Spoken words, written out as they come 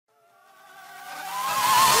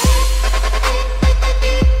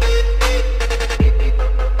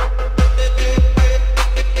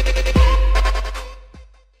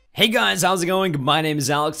Hey guys, how's it going? My name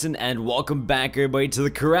is Alxton, and welcome back everybody to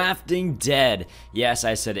the Crafting Dead. Yes,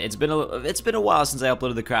 I said it. It's been a while since I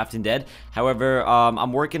uploaded the Crafting Dead. However,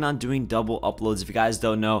 I'm working on doing double uploads. If you guys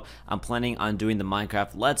don't know, I'm planning on doing the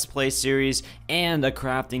Minecraft Let's Play series and a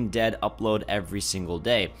Crafting Dead upload every single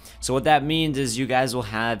day. So what that means is you guys will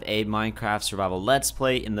have a Minecraft Survival Let's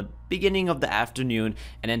Play in the beginning of the afternoon,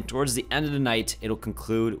 and then towards the end of the night it'll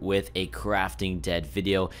conclude with a Crafting Dead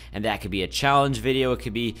video, and that could be a challenge video. It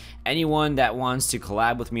could be anyone that wants to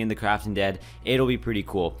collab with me in the Crafting Dead. It'll be pretty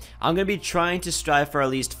cool. I'm gonna be trying to strive for at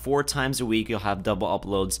least 4 times a week. You'll have double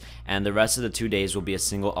uploads, and the rest of the 2 days will be a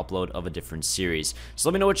single upload of a different series. So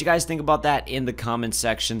let me know what you guys think about that in the comment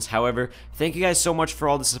sections. However, thank you guys so much for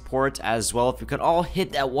all the support as well. If we could all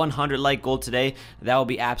hit that 100 like goal today, that would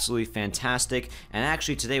be absolutely fantastic. And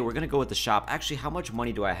actually today we're gonna go with the shop. Actually, how much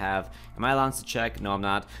money do I have? Am I allowed to check? No, I'm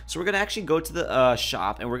not. So we're gonna actually go to the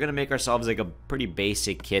shop, and we're gonna make ourselves like a pretty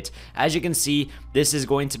basic kit. As you can see, this is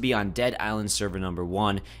going to be on Dead Island server number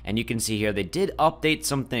 1, and you can see here they did update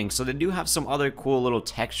some things, so they do have some other cool little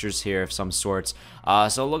textures here of some sorts.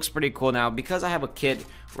 So it looks pretty cool. Now because I have a kit,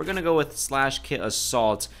 we're gonna go with /kit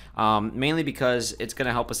assault, mainly because it's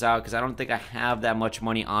gonna help us out, because I don't think I have that much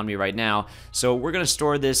money on me right now. So we're gonna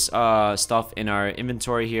store this stuff in our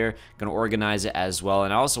inventory here, gonna organize it as well,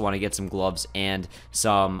 and I also want to get some gloves and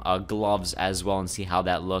some gloves as well and see how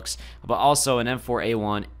that looks. But also an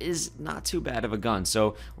M4A1 is not too bad of a gun,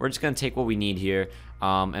 so we're just gonna take what we need here.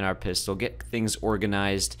 And our pistol, get things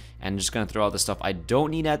organized, and just gonna throw out the stuff I don't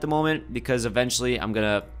need at the moment, because eventually I'm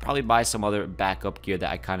gonna probably buy some other backup gear that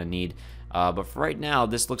I kind of need. But for right now,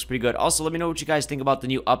 this looks pretty good. Also, let me know what you guys think about the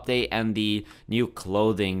new update and the new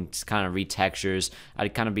clothing kind of retextures.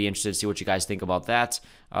 I'd kind of be interested to see what you guys think about that.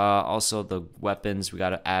 Also, the weapons, we got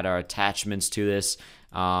to add our attachments to this.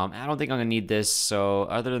 I don't think I'm gonna need this, so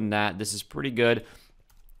other than that, this is pretty good.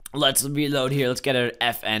 Let's reload here. Let's get our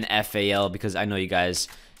FNFAL, because I know you guys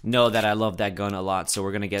know that I love that gun a lot. So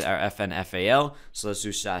we're gonna get our FNFAL. So let's do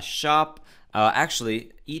 /shop.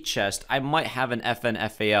 Actually, chest. I might have an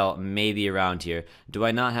FNFAL maybe around here. Do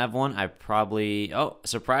I not have one? I probably. Oh,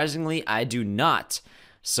 surprisingly, I do not.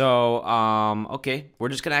 So, okay, we're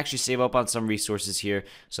just gonna actually save up on some resources here,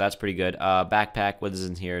 so that's pretty good. Backpack, what is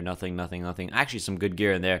in here? Nothing. Actually, some good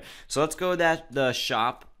gear in there. So let's go to the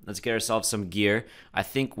shop. Let's get ourselves some gear. I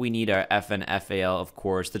think we need our FNFAL, of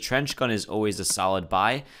course. The trench gun is always a solid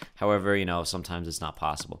buy. However, you know, sometimes it's not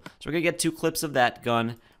possible. So we're gonna get 2 clips of that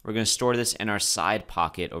gun. We're gonna store this in our side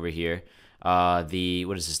pocket over here. What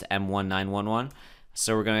is this? The M1911.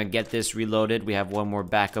 So we're gonna get this reloaded. We have one more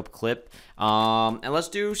backup clip, and let's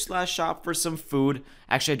do /shop for some food.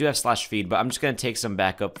 Actually, I do have /feed, but I'm just gonna take some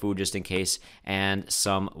backup food just in case, and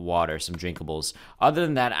some water, some drinkables. Other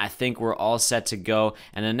than that, I think we're all set to go.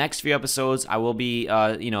 And the next few episodes, I will be,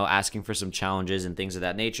 you know, asking for some challenges and things of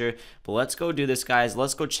that nature. But let's go do this, guys.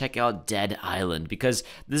 Let's go check out Dead Island, because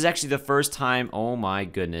this is actually the first time. Oh my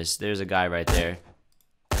goodness, there's a guy right there.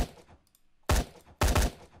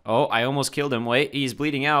 Oh, I almost killed him. Wait, he's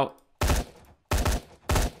bleeding out.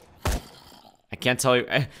 I can't tell you.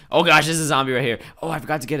 Oh gosh, there's a zombie right here. Oh, I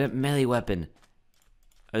forgot to get a melee weapon.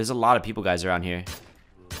 There's a lot of people, guys, around here.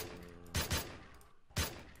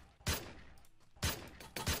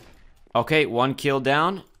 Okay, 1 kill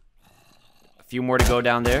down. A few more to go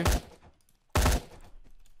down there.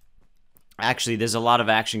 Actually, there's a lot of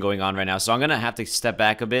action going on right now, so I'm gonna have to step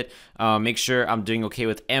back a bit, make sure I'm doing okay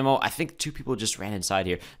with ammo. I think 2 people just ran inside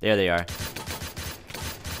here. There they are.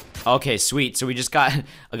 Okay, sweet. So we just got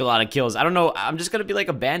like a lot of kills. I don't know. I'm just gonna be like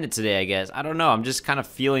a bandit today, I guess. I don't know. I'm just kind of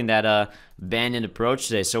feeling that bandit approach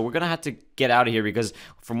today. So we're gonna have to get out of here, because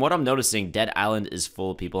from what I'm noticing, Dead Island is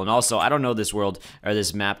full of people. And also, I don't know this world or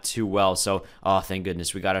this map too well. So, oh, thank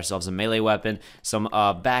goodness, we got ourselves a melee weapon, some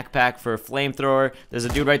backpack for a flamethrower. There's a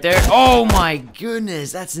dude right there. Oh my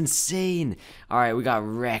goodness, that's insane. All right, we got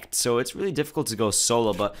wrecked. So it's really difficult to go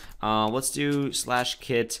solo. But let's do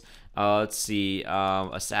 /kit. Let's see,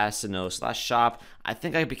 Assassino /shop. I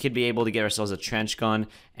think I could be able to get ourselves a trench gun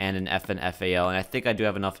and an FNFAL, and I think I do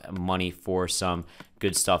have enough money for some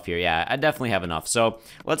good stuff here. Yeah, I definitely have enough. So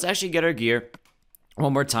let's actually get our gear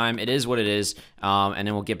one more time. It is what it is, and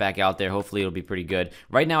then we'll get back out there. Hopefully it'll be pretty good.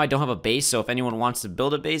 Right now I don't have a base, so if anyone wants to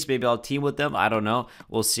build a base, maybe I'll team with them. I don't know.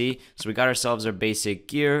 We'll see. So we got ourselves our basic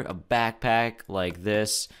gear, a backpack like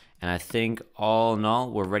this, And I think all in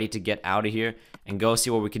all, we're ready to get out of here and go see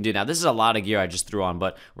what we can do. Now, this is a lot of gear I just threw on,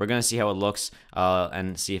 but we're going to see how it looks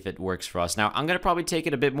and see if it works for us. Now, I'm going to probably take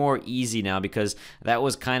it a bit more easy now because that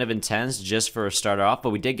was kind of intense just for a starter off,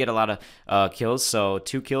 but we did get a lot of kills. So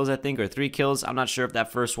 2 kills, I think, or 3 kills. I'm not sure if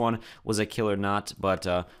that first one was a kill or not, but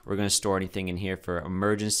we're going to store anything in here for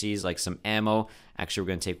emergencies, like some ammo. Actually, we're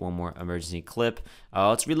going to take one more emergency clip.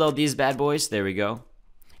 Let's reload these bad boys. There we go.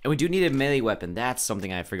 And we do need a melee weapon. That's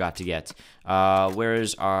something I forgot to get.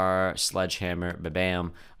 Where's our sledgehammer?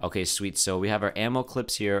 Ba-bam. Okay, sweet. So we have our ammo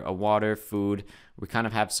clips here, a water, food. We kind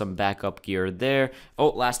of have some backup gear there. Oh,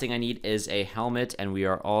 last thing I need is a helmet, and we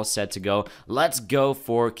are all set to go. Let's go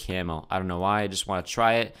for camo. I don't know why. I just want to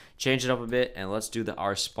try it, change it up a bit, and let's do the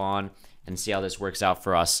R spawn and see how this works out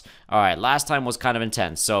for us. All right, last time was kind of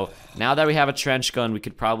intense. So now that we have a trench gun, we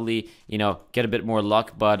could probably, you know, get a bit more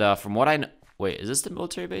luck. But from what I know... Wait, is this the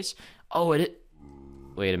military base? Oh,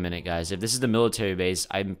 wait a minute, guys. If this is the military base,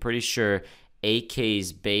 I'm pretty sure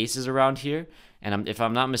AK's base is around here. And if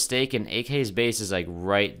I'm not mistaken, AK's base is like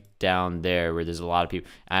right down there where there's a lot of people.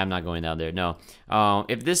 I'm not going down there, no.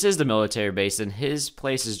 If this is the military base, then his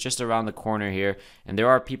place is just around the corner here. And there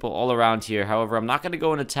are people all around here. However, I'm not going to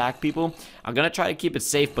go and attack people. I'm going to try to keep it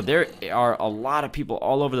safe, but there are a lot of people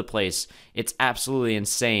all over the place. It's absolutely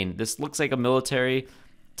insane. This looks like a military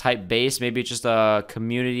type base. Maybe it's just a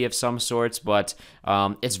community of some sorts, but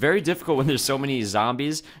it's very difficult when there's so many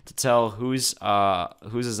zombies to tell who's a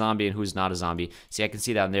zombie and who's not a zombie. See, I can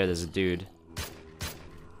see down there's a dude.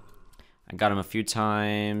 I got him a few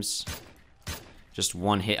times. Just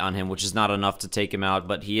one hit on him, which is not enough to take him out,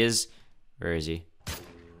 but he is... Where is he?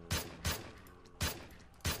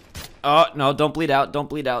 Oh, no, don't bleed out. Don't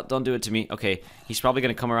bleed out. Don't do it to me. Okay, he's probably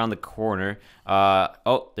going to come around the corner.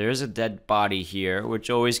 Oh, there's a dead body here, which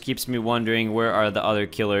always keeps me wondering where are the other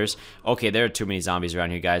killers. Okay, there are too many zombies around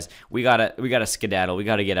here, guys. We gotta skedaddle. We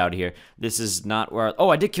gotta get out of here. This is not where... Oh,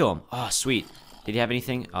 I did kill him. Oh, sweet. Did he have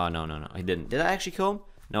anything? Oh, no, I didn't. Did I actually kill him?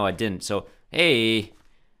 No, I didn't. So, hey.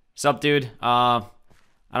 What's up, dude? I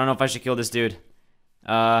don't know if I should kill this dude.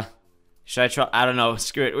 Should I try? I don't know.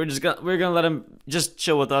 Screw it. We're gonna let him just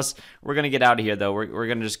chill with us. We're gonna get out of here though. We're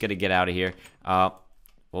gonna just get out of here. What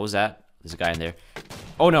was that? There's a guy in there.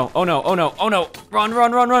 Oh no! Oh no! Oh no! Oh no! Run!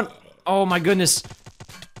 Run! Run! Run! Oh my goodness!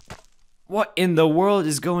 What in the world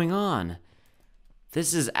is going on?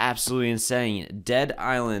 This is absolutely insane. Dead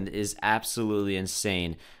Island is absolutely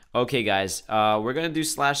insane. Okay, guys. We're gonna do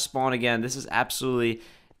 /spawn again. This is absolutely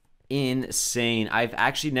insane. I've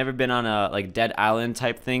actually never been on a like Dead Island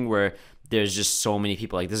type thing where there's just so many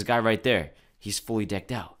people. Like this guy right there, he's fully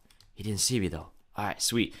decked out. He didn't see me though. All right,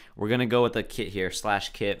 sweet. We're gonna go with the kit here,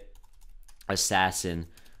 /kit assassin,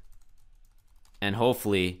 and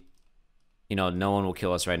hopefully, you know, no one will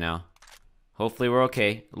kill us right now. Hopefully we're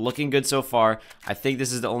okay. Looking good so far. I think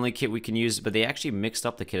this is the only kit we can use, but they actually mixed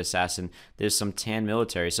up the kit assassin. There's some tan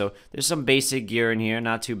military, so there's some basic gear in here.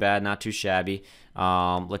 Not too bad, not too shabby.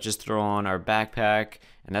 Let's just throw on our backpack,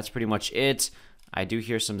 and that's pretty much it. I do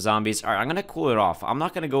hear some zombies. All right, I'm gonna cool it off. I'm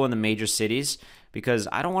not gonna go in the major cities because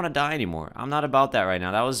I don't want to die anymore. I'm not about that right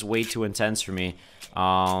now. That was way too intense for me.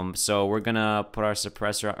 So we're gonna put our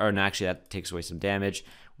suppressor, or no, actually that takes away some damage.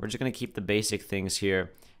 We're just gonna keep the basic things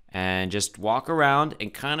here and just walk around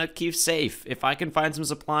and kind of keep safe. If I can find some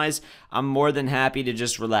supplies, I'm more than happy to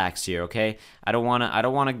just relax here, okay? I don't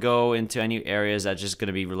want to go into any areas that's just going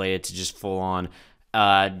to be related to just full on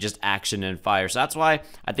just action and fire. So that's why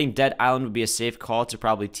I think Dead Island would be a safe call to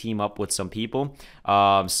probably team up with some people.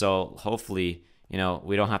 So hopefully, you know,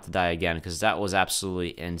 we don't have to die again because that was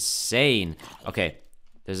absolutely insane. Okay,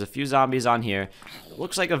 there's a few zombies on here. It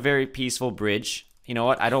looks like a very peaceful bridge. You know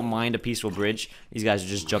what? I don't mind a peaceful bridge. These guys are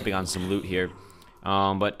just jumping on some loot here.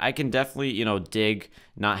 But I can definitely, you know, dig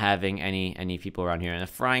not having any people around here. And a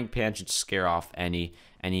frying pan should scare off any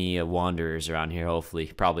wanderers around here, hopefully.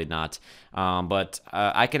 Probably not. But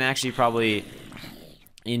I can actually probably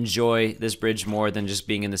enjoy this bridge more than just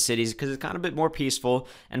being in the cities because it's kind of a bit more peaceful.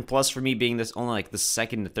 And plus, for me being this only like the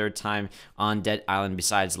second to third time on Dead Island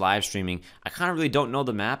besides live streaming, I kind of really don't know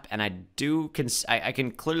the map, and I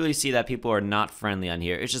can clearly see that people are not friendly on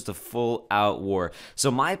here. It's just a full out war.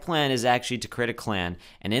 So my plan is actually to create a clan,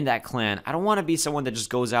 and in that clan, I don't want to be someone that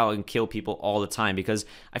just goes out and kill people all the time because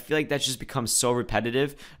I feel like that just becomes so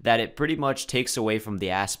repetitive that it pretty much takes away from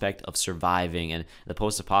the aspect of surviving and the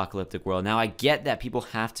post-apocalyptic world. Now I get that people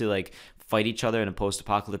have to like fight each other in a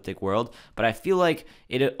post-apocalyptic world, but I feel like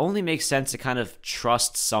it only makes sense to kind of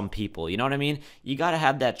trust some people. You know what I mean? You got to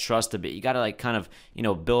have that trust a bit. You got to like kind of, you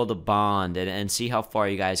know, build a bond and see how far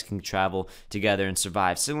you guys can travel together and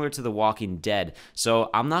survive, similar to The Walking Dead. So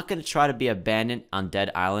I'm not going to try to be a bandit on Dead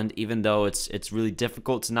Island, even though it's really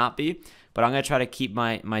difficult to not be, but I'm going to try to keep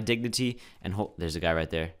my dignity and hope. There's a guy right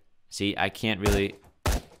there. See, I can't really...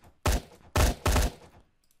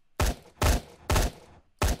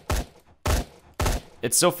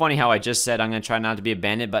 It's so funny how I just said I'm going to try not to be a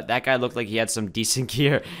bandit, but that guy looked like he had some decent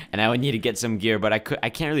gear, and I would need to get some gear, but I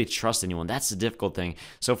can't really trust anyone. That's the difficult thing.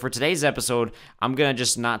 So for today's episode, I'm going to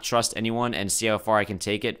just not trust anyone and see how far I can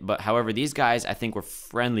take it. But however, these guys, I think, were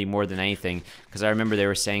friendly more than anything, because I remember they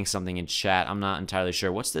were saying something in chat. I'm not entirely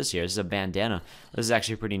sure. What's this here? This is a bandana. This is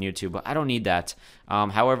actually pretty new too, but I don't need that.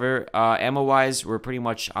 However, ammo-wise, we're pretty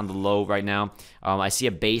much on the low right now. I see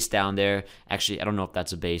a base down there. Actually, I don't know if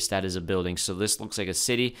that's a base. That is a building. So this looks like a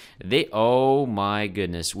city. Oh my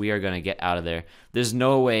goodness, we are going to get out of there. There's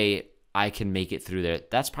no way I can make it through there.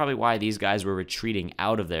 That's probably why these guys were retreating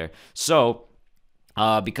out of there. So,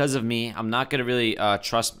 because of me, I'm not going to really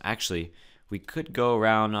trust... Actually... We could go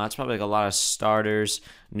around. It's probably like a lot of starters,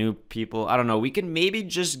 new people. I don't know. We can maybe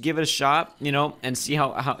just give it a shot, you know, and see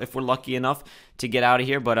how if we're lucky enough to get out of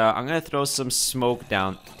here. But I'm going to throw some smoke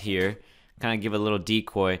down here, kind of give it a little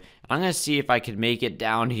decoy. I'm going to see if I can make it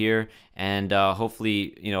down here and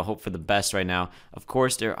hopefully, you know, hope for the best right now. Of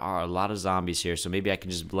course, there are a lot of zombies here, so maybe I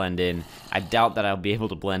can just blend in. I doubt that I'll be able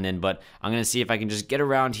to blend in, but I'm going to see if I can just get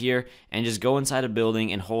around here and just go inside a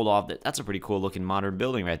building and hold off. That's a pretty cool looking modern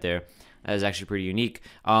building right there. That is actually pretty unique.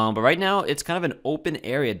 But right now, it's kind of an open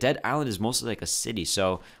area. Dead Island is mostly like a city.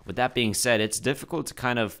 So with that being said, it's difficult to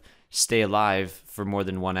kind of stay alive for more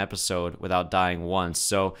than one episode without dying once.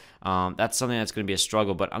 So that's something that's going to be a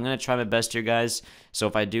struggle. But I'm going to try my best here, guys. So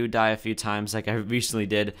if I do die a few times like I recently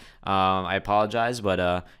did, I apologize. But,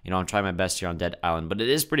 you know, I'm trying my best here on Dead Island. But it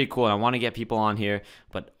is pretty cool. And I want to get people on here.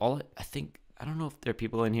 But I don't know if there are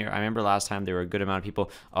people in here. I remember last time there were a good amount of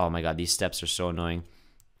people. Oh, my God. These steps are so annoying.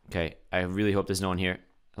 Okay, I really hope there's no one here.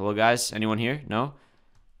 Hello, guys? Anyone here? No?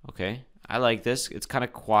 Okay, I like this. It's kind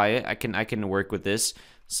of quiet. I can work with this.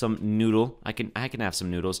 Some noodle. I can have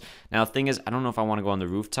some noodles. Now, the thing is, I don't know if I want to go on the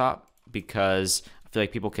rooftop because I feel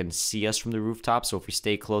like people can see us from the rooftop. So if we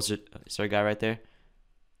stay closer... Is there a guy right there?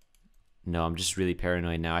 No, I'm just really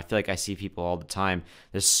paranoid now. I feel like I see people all the time.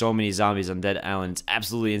 There's so many zombies on Dead Island. It's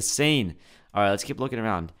absolutely insane. All right, let's keep looking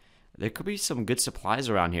around. There could be some good supplies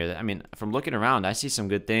around here. I mean, from looking around, I see some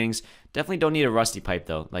good things. Definitely don't need a rusty pipe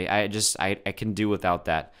though. Like I can do without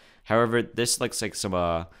that. However, this looks like some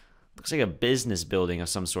looks like a business building of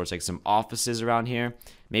some sorts, like some offices around here.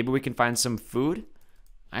 Maybe we can find some food.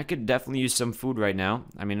 I could definitely use some food right now.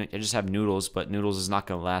 I mean, I just have noodles, but noodles is not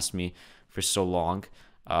gonna last me for so long.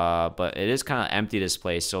 But it is kind of empty, this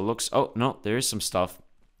place. So it looks. Oh no, there is some stuff.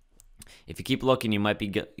 If you keep looking, you might be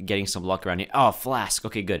getting some luck around here. Oh, a flask.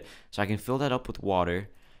 Okay, good. So I can fill that up with water,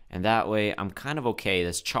 and that way I'm kind of okay.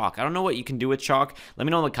 That's chalk. I don't know what you can do with chalk. Let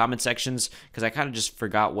me know in the comment sections, because I kind of just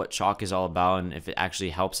forgot what chalk is all about and if it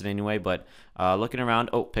actually helps in any way. But looking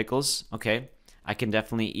around, oh, pickles. Okay, I can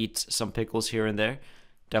definitely eat some pickles here and there.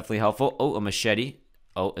 Definitely helpful. Oh, a machete.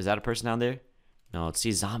 Oh, is that a person down there? No, it's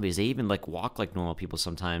these zombies. They even like walk like normal people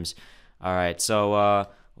sometimes. All right, so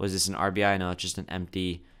was this an RBI? No, it's just an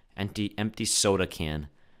empty soda can.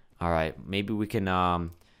 All right, maybe we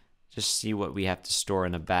can just see what we have to store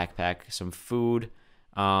in the backpack. Some food.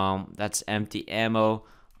 That's empty ammo.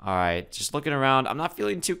 All right, just looking around. I'm not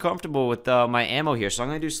feeling too comfortable with my ammo here, so I'm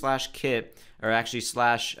gonna do /kit, or actually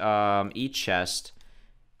 /e-chest.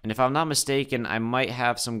 And if I'm not mistaken, I might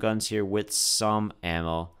have some guns here with some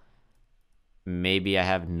ammo. Maybe I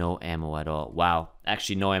have no ammo at all. Wow,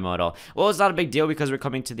 actually no ammo at all. Well, it's not a big deal because we're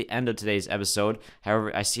coming to the end of today's episode.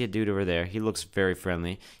 However, I see a dude over there. He looks very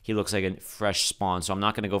friendly. He looks like a fresh spawn, so I'm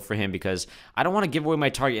not going to go for him because I don't want to give away my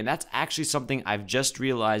target. And that's actually something I've just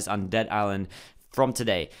realized on Dead Island from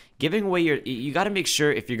today. Giving away you got to make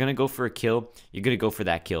sure if you're going to go for a kill, you're going to go for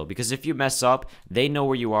that kill. Because if you mess up, they know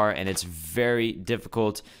where you are, and it's very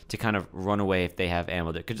difficult to kind of run away if they have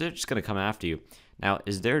ammo there. Because they're just going to come after you. Now,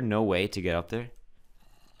 is there no way to get up there?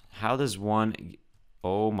 How does one...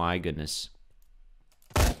 Oh my goodness.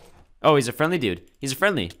 Oh, he's a friendly dude. He's a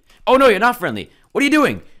friendly. Oh no, you're not friendly. What are you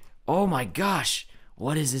doing? Oh my gosh.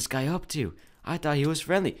 What is this guy up to? I thought he was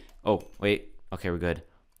friendly. Oh, wait. Okay, we're good.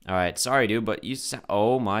 Alright, sorry dude, but you...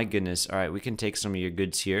 Oh my goodness. Alright, we can take some of your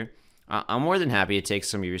goods here. I'm more than happy to take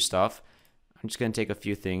some of your stuff. I'm just going to take a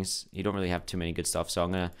few things. You don't really have too many good stuff, so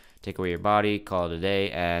I'm going to take away your body, call it a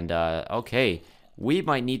day, and okay. We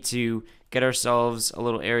might need to get ourselves a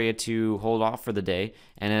little area to hold off for the day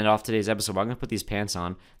and end off today's episode. I'm going to put these pants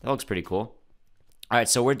on. That looks pretty cool. Alright,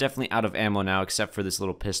 so we're definitely out of ammo now, except for this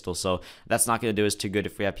little pistol, so that's not going to do us too good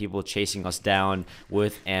if we have people chasing us down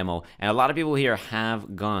with ammo. And a lot of people here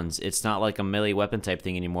have guns. It's not like a melee weapon type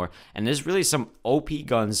thing anymore. And there's really some OP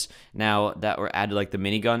guns now that were added, like the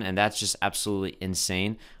minigun, and that's just absolutely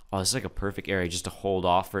insane. Oh, this is like a perfect area just to hold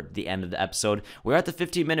off for the end of the episode. We're at the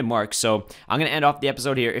 15-minute mark, so I'm going to end off the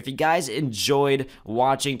episode here. If you guys enjoyed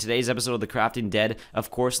watching today's episode of The Crafting Dead,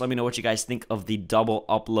 of course, let me know what you guys think of the double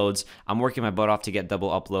uploads. I'm working my butt off to get double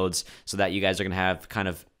uploads so that you guys are going to have kind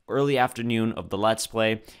of early afternoon of the Let's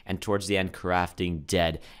Play, and towards the end, Crafting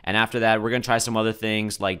Dead. And after that, we're going to try some other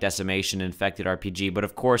things like Decimation, Infected RPG, but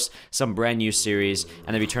of course, some brand new series,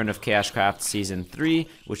 and the return of Chaos Craft Season 3,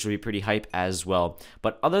 which will be pretty hype as well.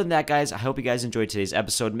 But other than that, guys, I hope you guys enjoyed today's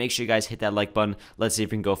episode. Make sure you guys hit that like button. Let's see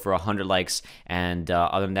if we can go for 100 likes. And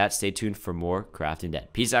other than that, stay tuned for more Crafting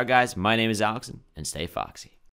Dead. Peace out, guys. My name is Alxton, and stay foxy.